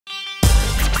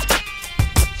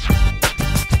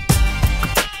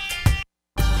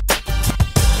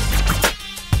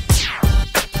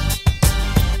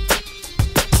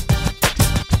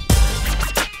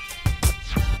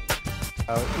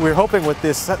we're hoping with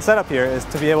this setup here is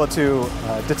to be able to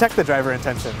detect the driver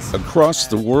intentions. Across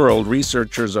the world,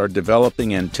 researchers are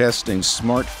developing and testing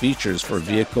smart features for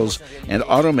vehicles, and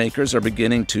automakers are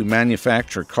beginning to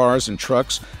manufacture cars and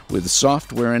trucks with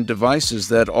software and devices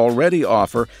that already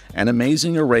offer an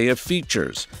amazing array of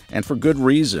features, and for good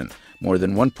reason. More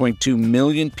than 1.2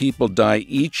 million people die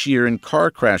each year in car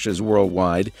crashes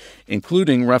worldwide,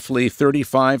 including roughly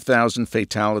 35,000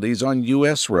 fatalities on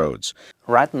U.S. roads.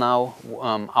 Right now,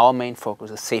 our main focus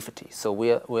is safety. So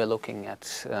we're looking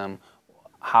at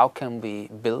how can we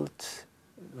build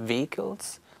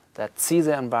vehicles that see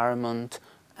the environment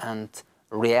and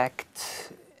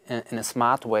react in a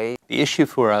smart way. The issue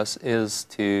for us is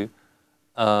to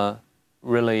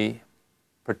really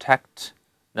protect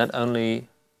not only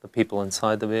the people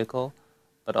inside the vehicle,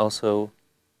 but also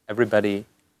everybody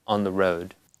on the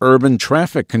road. Urban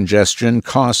traffic congestion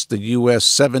cost the U.S.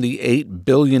 $78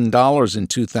 billion in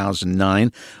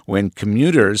 2009 when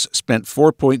commuters spent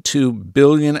 4.2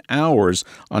 billion hours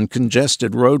on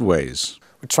congested roadways.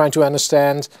 We're trying to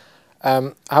understand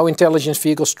how intelligent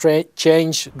vehicles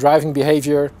change driving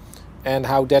behavior and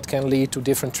how that can lead to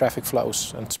different traffic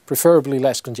flows and preferably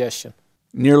less congestion.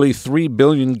 Nearly 3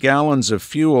 billion gallons of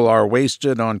fuel are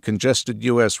wasted on congested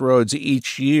U.S. roads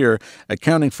each year,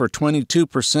 accounting for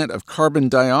 22% of carbon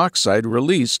dioxide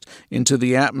released into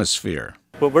the atmosphere.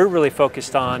 What we're really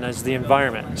focused on is the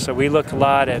environment. So we look a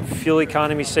lot at fuel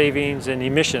economy savings and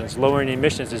emissions, lowering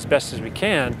emissions as best as we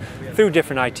can through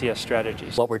different ITS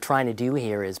strategies. What we're trying to do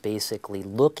here is basically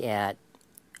look at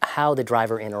how the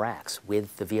driver interacts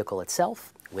with the vehicle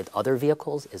itself, with other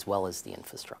vehicles, as well as the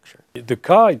infrastructure. The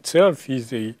car itself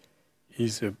is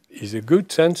a good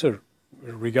sensor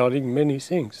regarding many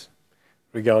things,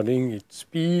 regarding its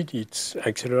speed, its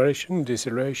acceleration,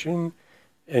 deceleration,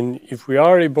 and if we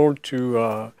are able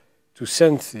to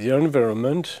sense the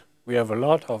environment, we have a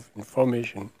lot of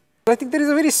information. I think there is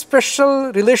a very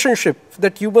special relationship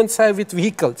that humans have with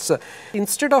vehicles.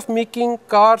 Instead of making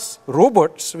cars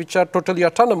robots, which are totally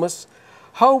autonomous,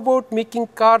 how about making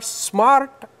cars smart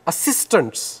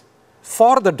assistants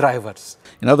for the drivers?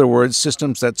 In other words,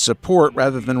 systems that support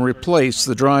rather than replace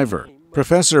the driver.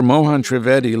 Professor Mohan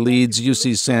Trivedi leads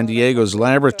UC San Diego's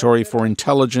Laboratory for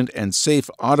Intelligent and Safe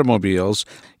Automobiles.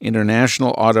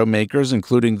 International automakers,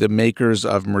 including the makers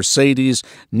of Mercedes,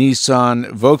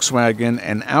 Nissan, Volkswagen,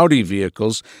 and Audi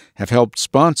vehicles, have helped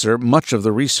sponsor much of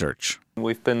the research.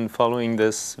 We've been following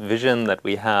this vision that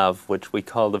we have, which we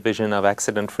call the vision of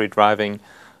accident-free driving,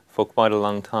 for quite a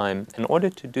long time. In order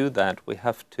to do that, we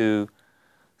have to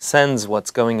sense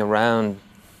what's going around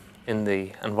in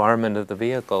the environment of the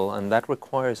vehicle, and that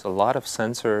requires a lot of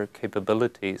sensor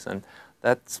capabilities, and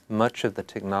that's much of the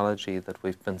technology that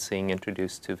we've been seeing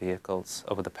introduced to vehicles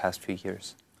over the past few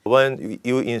years. When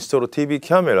you install TV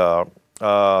camera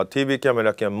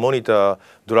can monitor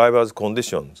driver's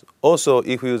conditions. Also,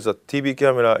 if the TV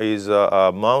camera is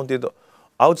mounted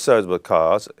outside the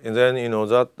cars, and then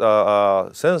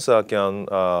that sensor can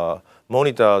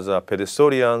monitor the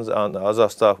pedestrians and other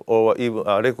stuff, or even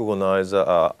recognize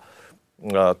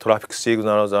traffic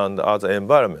signals and other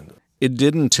environment. It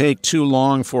didn't take too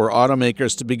long for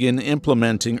automakers to begin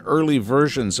implementing early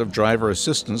versions of driver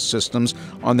assistance systems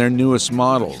on their newest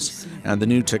models, and the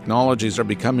new technologies are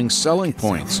becoming selling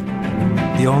points.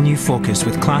 The all-new Focus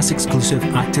with class-exclusive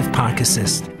active park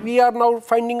assist. We are now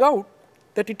finding out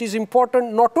that it is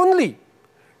important not only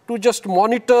to just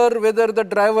monitor whether the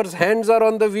driver's hands are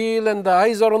on the wheel and the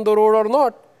eyes are on the road or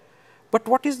not, but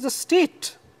what is the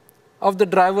state of the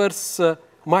driver's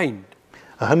mind.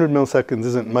 100 milliseconds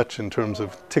isn't much in terms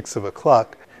of ticks of a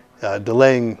clock.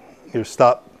 Delaying your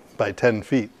stop by 10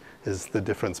 feet is the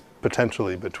difference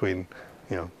potentially between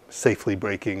safely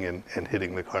braking and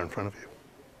hitting the car in front of you.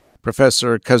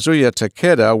 Professor Kazuya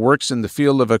Takeda works in the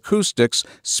field of acoustics,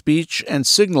 speech, and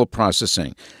signal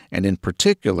processing, and in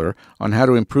particular on how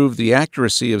to improve the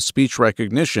accuracy of speech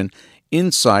recognition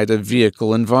inside a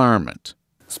vehicle environment.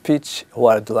 Speech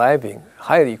while driving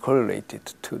highly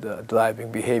correlated to the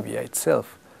driving behavior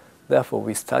itself. Therefore,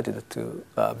 we started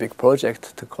a big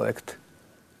project to collect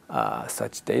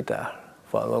such data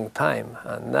for a long time,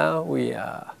 and now we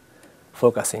are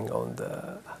focusing on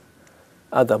the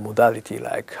other modality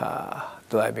like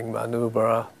driving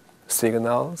maneuver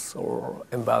signals or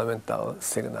environmental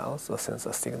signals or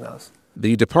sensor signals.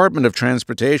 The Department of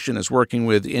Transportation is working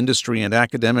with industry and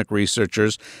academic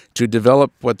researchers to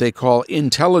develop what they call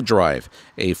IntelliDrive,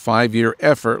 a 5-year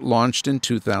effort launched in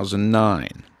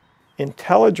 2009.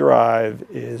 IntelliDrive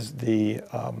is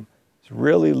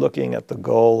really looking at the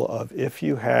goal of if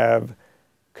you have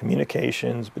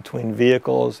communications between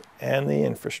vehicles and the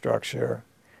infrastructure,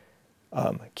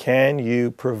 Can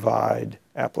you provide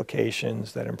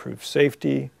applications that improve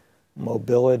safety,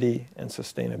 mobility, and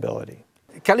sustainability?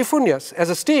 California, as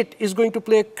a state, is going to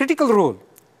play a critical role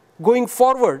going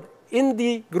forward in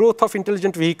the growth of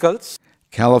intelligent vehicles.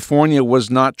 California was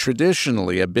not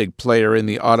traditionally a big player in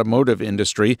the automotive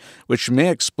industry, which may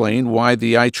explain why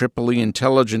the IEEE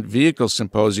Intelligent Vehicle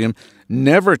Symposium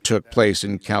never took place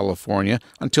in California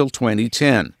until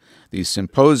 2010. The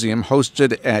symposium,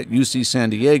 hosted at UC San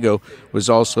Diego, was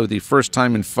also the first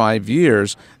time in 5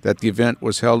 years that the event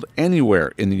was held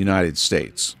anywhere in the United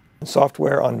States.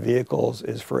 Software on vehicles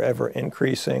is forever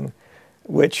increasing,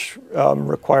 which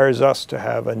requires us to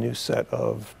have a new set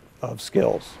of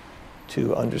skills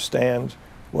to understand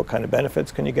what kind of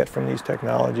benefits can you get from these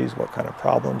technologies, what kind of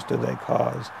problems do they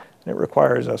cause. And it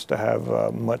requires us to have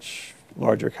a much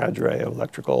larger cadre of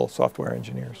electrical software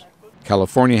engineers.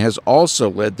 California has also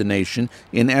led the nation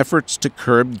in efforts to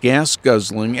curb gas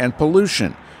guzzling and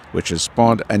pollution, which has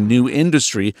spawned a new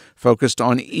industry focused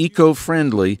on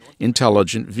eco-friendly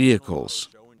intelligent vehicles.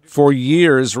 For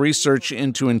years, research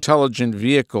into intelligent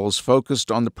vehicles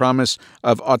focused on the promise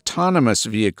of autonomous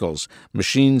vehicles,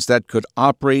 machines that could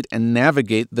operate and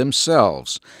navigate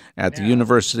themselves. At the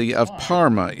University of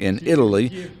Parma in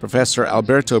Italy, Professor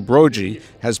Alberto Broggi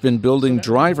has been building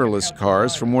driverless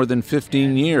cars for more than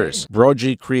 15 years.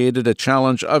 Broggi created a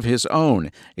challenge of his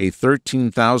own, a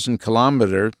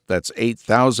 13,000-kilometer, that's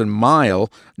 8,000-mile,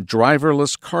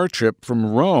 driverless car trip from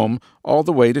Rome all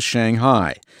the way to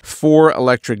Shanghai. 4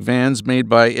 electric vans made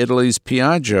by Italy's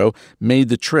Piaggio made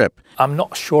the trip. I'm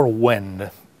not sure when,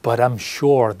 but I'm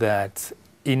sure that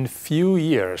in few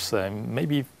years,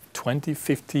 maybe 20,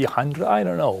 50, 100, I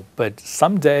don't know, but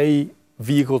someday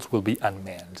vehicles will be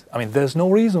unmanned. I mean, there's no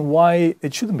reason why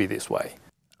it shouldn't be this way.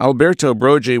 Alberto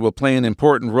Broggi will play an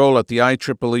important role at the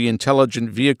IEEE Intelligent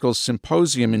Vehicles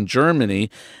Symposium in Germany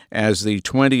as the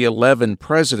 2011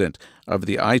 president of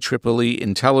the IEEE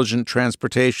Intelligent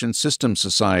Transportation Systems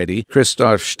Society.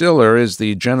 Christoph Stiller is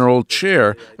the general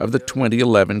chair of the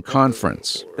 2011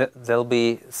 conference. There'll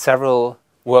be several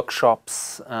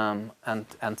workshops and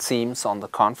themes on the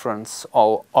conference,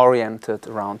 all oriented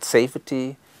around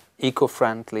safety,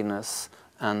 eco-friendliness,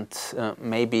 and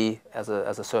maybe as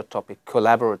a third topic,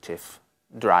 collaborative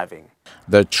driving.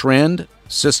 The trend,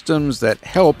 systems that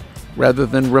help rather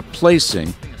than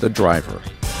replacing the driver.